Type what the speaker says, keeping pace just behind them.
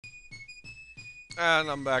And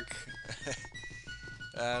I'm back.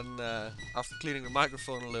 And after cleaning the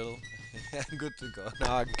microphone a little, I'm good to go. No,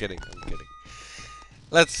 I'm kidding. I'm kidding.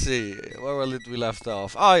 Let's see. Where did we left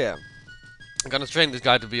off? Oh yeah. I'm gonna train this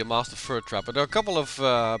guy to be a master fur trapper. There are a couple of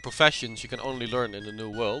professions you can only learn in the new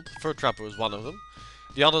world. Fur trapper is one of them.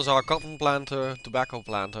 The others are cotton planter, tobacco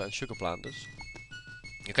planter, and sugar planters.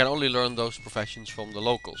 You can only learn those professions from the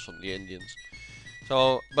locals, from the Indians.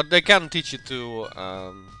 So, but they can teach you to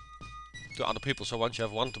other people. So once you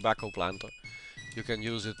have one tobacco planter, you can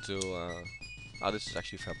use it to. This is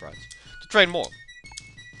actually fair price to train more.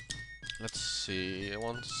 Let's see, I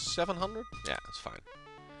want 700. Yeah, it's fine.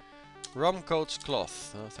 Rum coats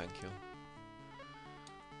cloth. Oh, thank you.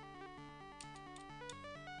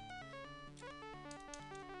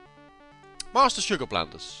 Master sugar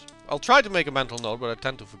planters. I'll try to make a mental note, but I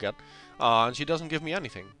tend to forget. And she doesn't give me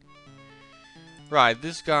anything. Right,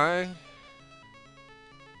 this guy.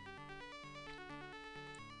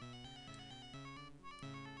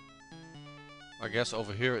 I guess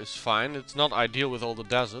over here is fine. It's not ideal with all the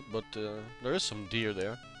desert, but there is some deer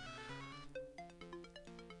there.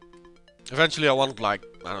 Eventually I want like,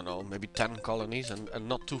 I don't know, maybe 10 colonies and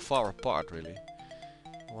not too far apart really.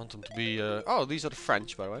 I want them to be, oh, these are the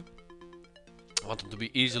French by the way. I want them to be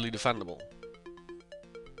easily defendable.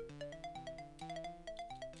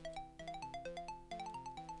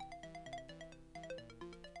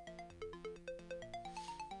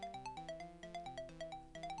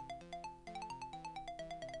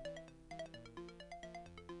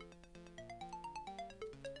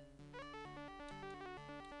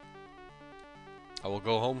 I will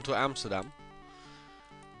go home to Amsterdam.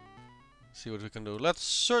 See what we can do. Let's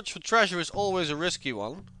search for treasure is always a risky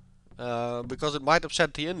one. Because it might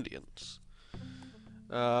upset the Indians.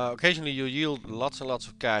 Occasionally you yield lots and lots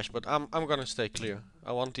of cash, but I'm gonna stay clear.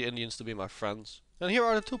 I want the Indians to be my friends. And here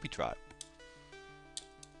are the Tupi tribe.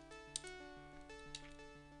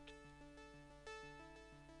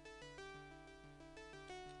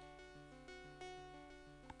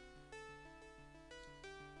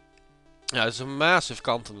 Yeah, it's a massive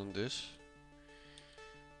continent this.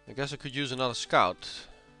 I guess I could use another scout.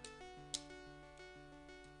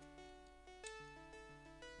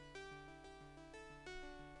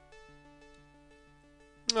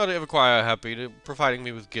 No, the Iroquois are happy. They're providing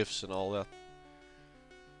me with gifts and all that.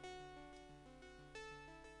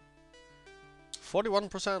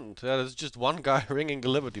 41%. Yeah, there's just one guy ringing the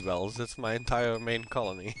Liberty Bells. That's my entire main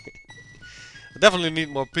colony. I definitely need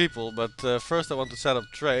more people, but first I want to set up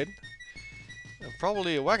trade. And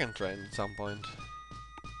probably a wagon train at some point.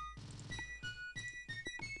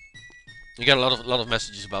 You get a lot of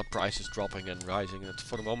messages about prices dropping and rising. And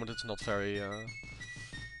for the moment, it's not very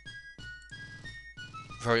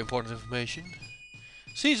important information.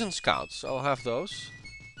 Seasoned scouts, I'll have those.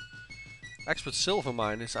 Expert silver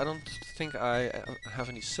miners. I don't think I have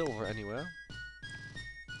any silver anywhere.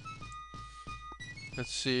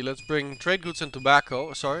 Let's see. Let's bring trade goods and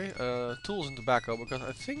tobacco. Sorry, tools and tobacco because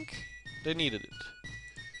I think they needed it.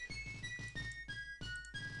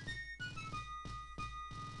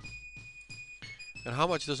 And how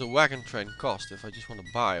much does a wagon train cost if I just want to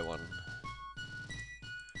buy one?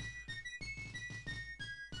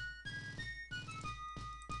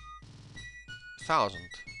 1,000.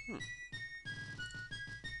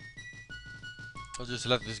 I'll just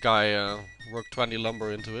let this guy work 20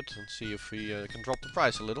 lumber into it and see if he can drop the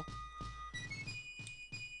price a little.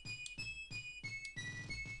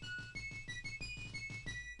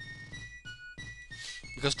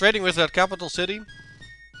 Because trading with that capital city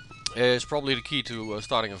is probably the key to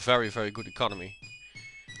starting a very good economy.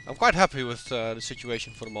 I'm quite happy with the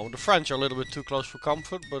situation for the moment. The French are a little bit too close for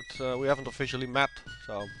comfort, but we haven't officially met,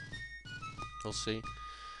 so we'll see.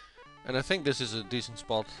 And I think this is a decent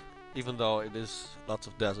spot, even though it is lots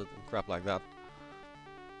of desert and crap like that.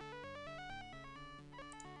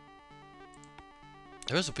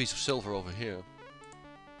 There is a piece of silver over here.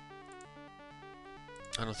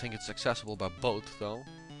 I don't think it's accessible by boat though,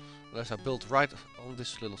 unless I build right on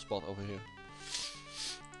this little spot over here.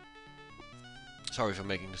 Sorry for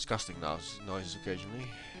making disgusting noises occasionally.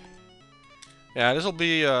 Yeah, this will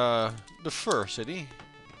be the fur city.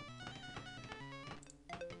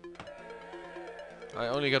 I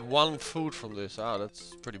only get one food from this. Ah,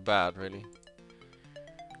 that's pretty bad, really.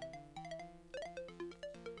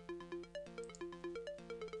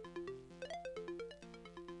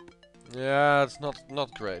 Yeah, it's not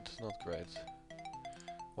great. Not great.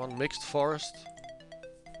 One mixed forest.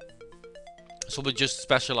 This will be just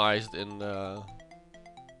specialized in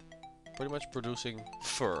pretty much producing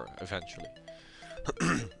fur eventually.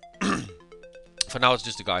 For now, it's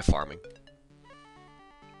just a guy farming.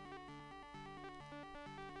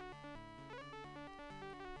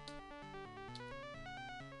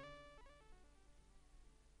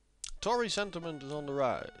 Tory sentiment is on the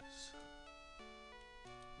rise.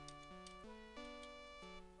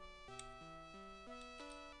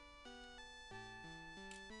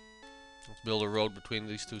 Let's build a road between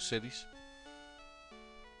these two cities.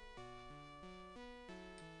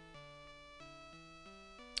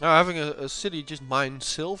 Now, having a city just mine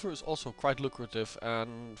silver is also quite lucrative,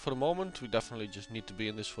 and for the moment we definitely just need to be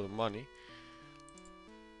in this for the money.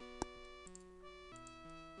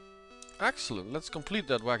 Excellent, let's complete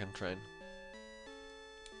that wagon train.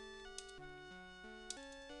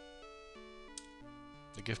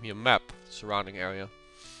 They give me a map, surrounding area.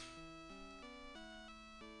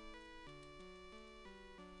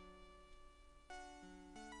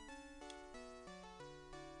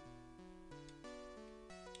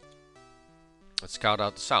 Let's scout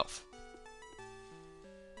out the south.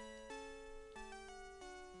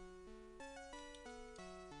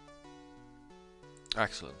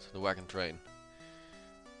 Excellent, the wagon train.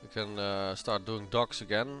 We can start doing docks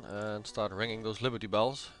again and start ringing those Liberty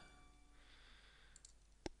bells.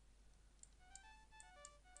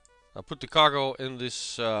 I'll put the cargo in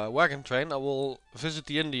this wagon train. I will visit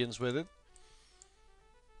the Indians with it.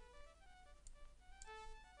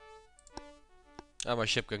 And my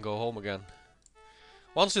ship can go home again.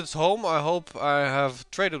 Once it's home, I hope I have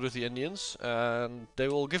traded with the Indians and they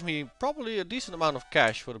will give me probably a decent amount of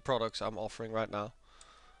cash for the products I'm offering right now.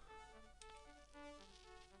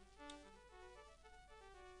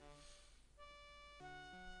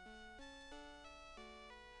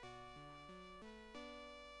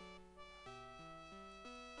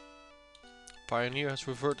 Pioneer has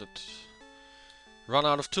reverted. Run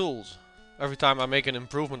out of tools. Every time I make an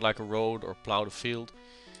improvement like a road or plow the field,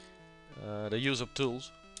 they use up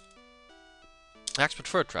tools. Expert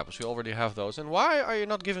fur trappers, we already have those. And why are you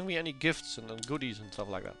not giving me any gifts and goodies and stuff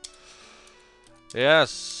like that?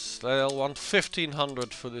 Yes, they'll want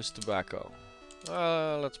 1500 for this tobacco.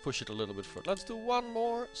 Let's push it a little bit further. Let's do one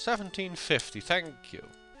more. 1750, thank you.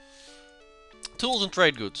 Tools and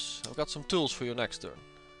trade goods. I've got some tools for you next turn.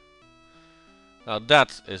 Now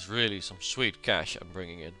that is really some sweet cash I'm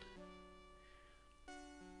bringing in.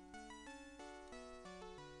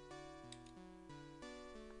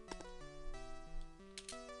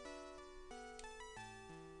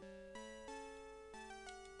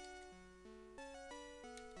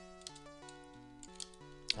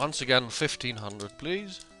 Once again, 1500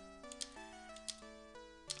 please.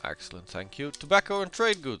 Excellent, thank you. Tobacco and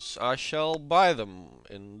trade goods. I shall buy them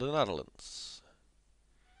in the Netherlands.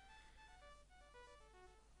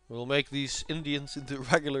 We'll make these Indians into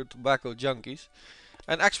regular tobacco junkies.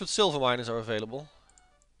 And expert silver miners are available.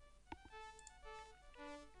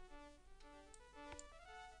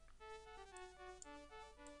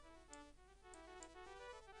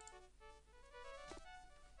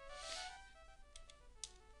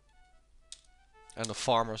 And the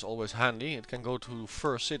farmer is always handy. It can go to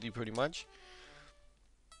Fur City pretty much.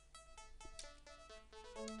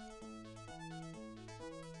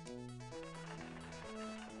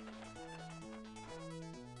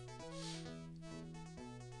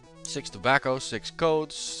 Six tobacco, 6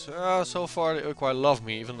 coats. So far they quite love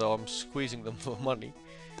me, even though I'm squeezing them for money.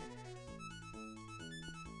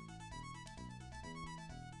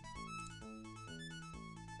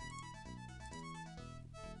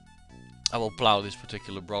 I will plow this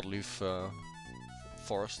particular broadleaf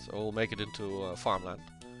forest. I will make it into farmland.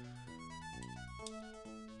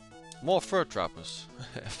 More fur trappers.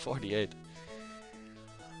 48.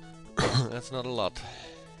 That's not a lot.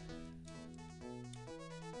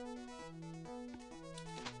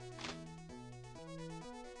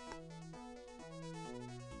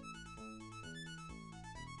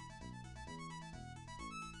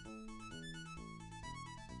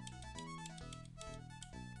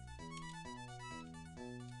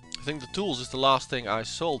 I think the tools is the last thing I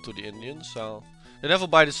sold to the Indians, so they never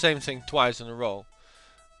buy the same thing twice in a row.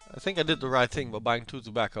 I think I did the right thing by buying 2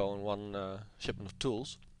 tobacco and 1 shipment of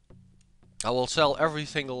tools. I will sell every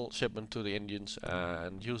single shipment to the Indians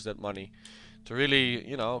and use that money to really,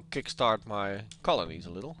 you know, kickstart my colonies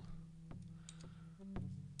a little.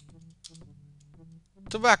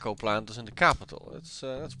 Tobacco plant is in the capital.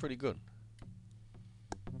 That's pretty good.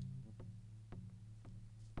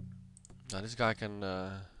 Now this guy can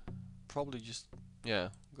probably just, yeah,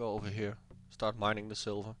 go over here, start mining the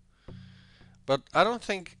silver. But I don't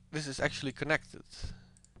think this is actually connected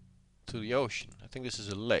to the ocean. I think this is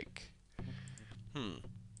a lake.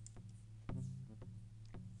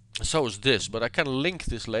 So is this, but I can link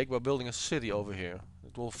this lake by building a city over here.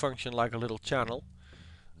 It will function like a little channel.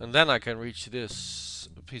 And then I can reach this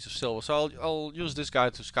piece of silver. So I'll use this guy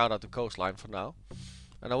to scout out the coastline for now.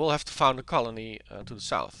 And I will have to found a colony to the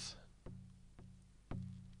south.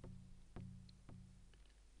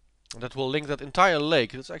 That will link that entire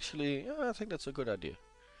lake. That's actually, yeah, I think that's a good idea.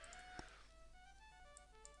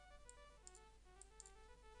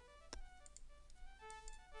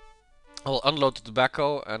 I'll unload the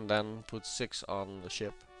tobacco and then put 6 on the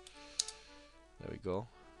ship. There we go.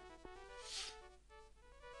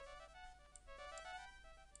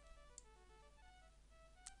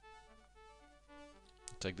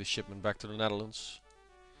 Take this shipment back to the Netherlands.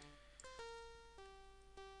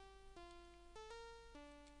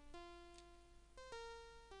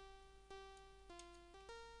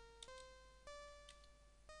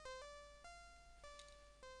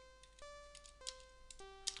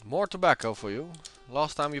 More tobacco for you.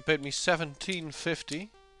 Last time you paid me 17.50.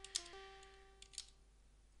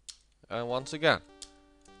 And once again,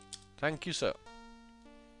 thank you, sir.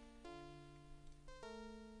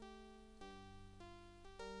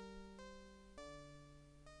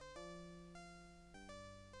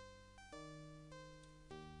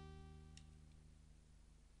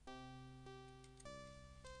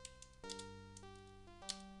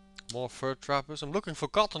 More fur trappers. I'm looking for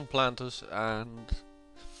cotton planters, and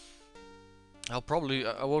I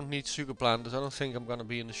won't need sugar planters. I don't think I'm gonna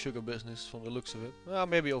be in the sugar business from the looks of it. Well,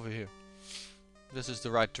 maybe over here. This is the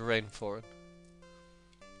right terrain for it.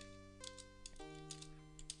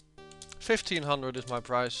 1500 is my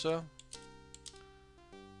price, sir.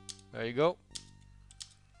 There you go.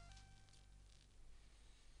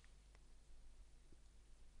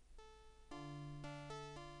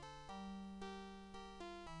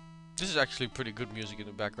 This is actually pretty good music in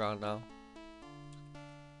the background now.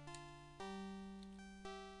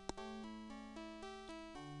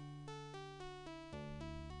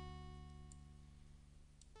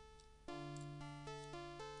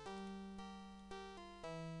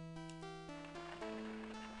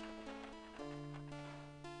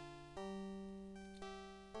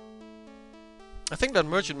 I think that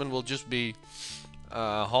merchantman will just be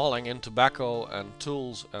hauling in tobacco and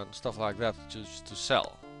tools and stuff like that just to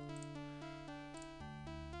sell.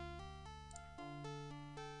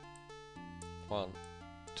 One,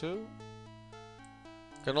 two.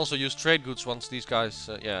 Can also use trade goods once these guys,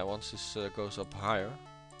 once this goes up higher.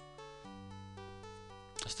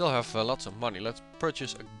 I still have lots of money. Let's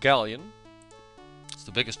purchase a galleon. It's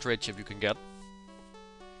the biggest trade ship you can get.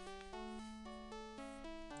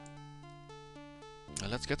 And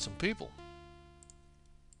let's get some people.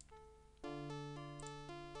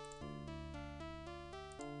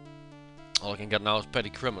 All I can get now is petty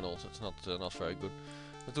criminals. It's not very good.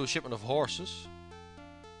 Let's do a shipment of horses.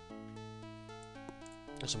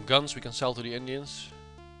 And some guns we can sell to the Indians.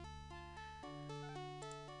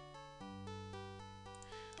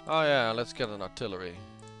 Oh yeah, let's get an artillery.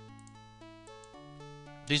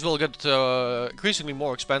 These will get increasingly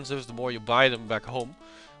more expensive the more you buy them back home.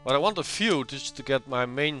 But I want a few just to get my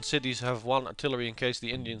main cities have one artillery in case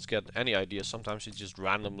the Indians get any ideas. Sometimes you just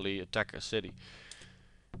randomly attack a city.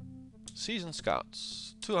 Season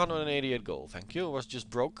Scouts. 288 gold. Thank you. Was just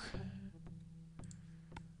broke.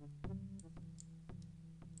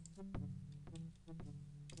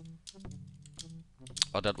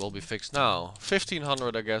 Oh, that will be fixed now.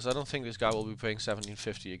 1500, I guess. I don't think this guy will be paying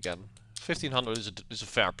 1750 again. 1500 is a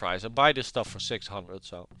fair price. I buy this stuff for 600,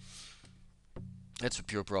 so it's a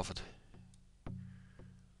pure profit.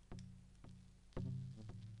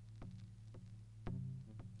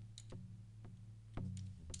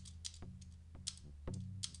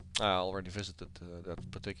 I already visited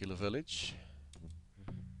that particular village.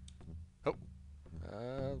 Oh,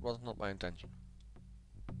 that was not my intention.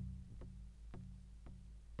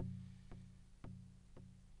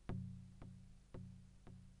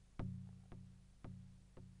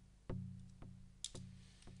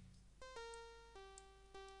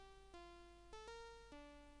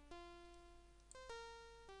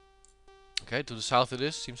 Okay, to the south it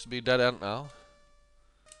is. Seems to be a dead end now.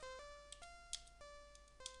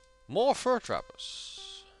 More fur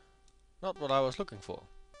trappers. Not what I was looking for.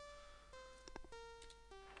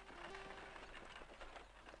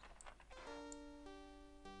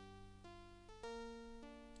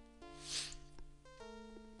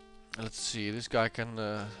 Let's see, this guy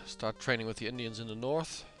can start training with the Indians in the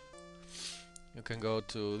north. You can go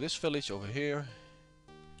to this village over here.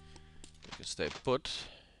 You can stay put.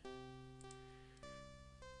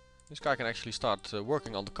 This guy can actually start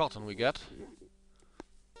working on the cotton we get.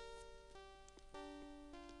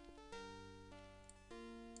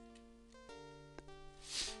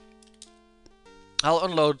 I'll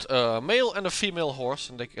unload a male and a female horse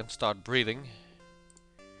and they can start breeding.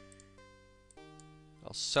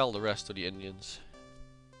 I'll sell the rest to the Indians.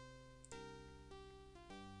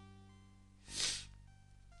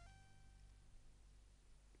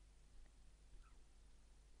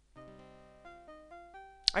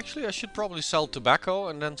 Actually, I should probably sell tobacco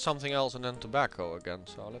and then something else and then tobacco again.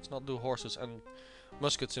 So let's not do horses and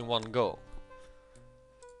muskets in one go.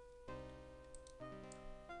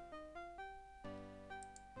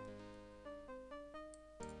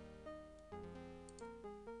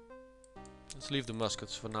 Let's leave the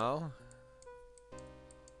muskets for now.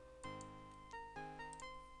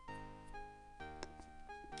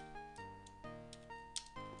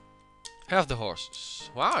 Have the horses.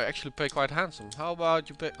 Wow, I actually pay quite handsome. How about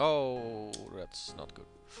you pay... Oh, that's not good.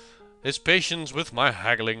 His patience with my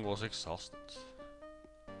haggling was exhausted.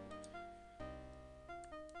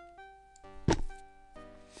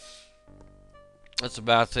 That's a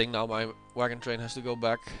bad thing. Now my wagon train has to go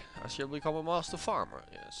back. I shall become a master farmer.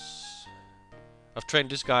 Yes. I've trained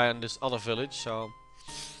this guy in this other village, so...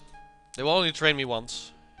 They will only train me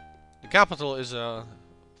once. The capital is a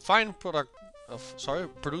fine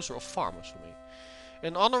producer of farmers for me.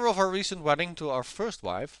 In honor of our recent wedding to our first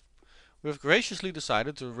wife, we have graciously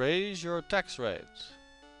decided to raise your tax rate.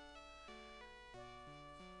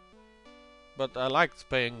 But I liked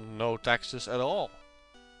paying no taxes at all.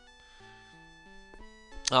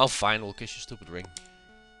 Oh, fine, we'll kiss your stupid ring.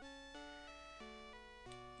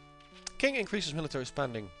 King increases military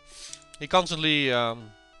spending. He constantly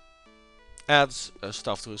adds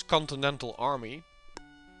stuff to his continental army,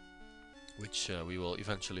 which we will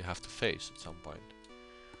eventually have to face at some point.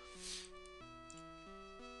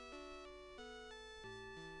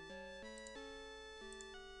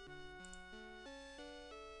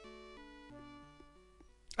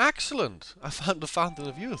 Excellent! I found the Fountain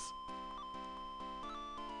of Youth.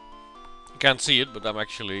 You can't see it, but I'm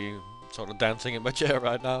actually sort of dancing in my chair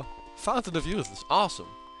right now. Fountain of Youth is awesome.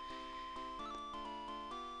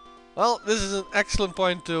 Well, this is an excellent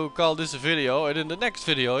point to call this a video, and in the next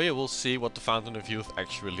video you will see what the Fountain of Youth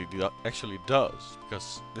actually does,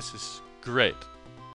 because this is great.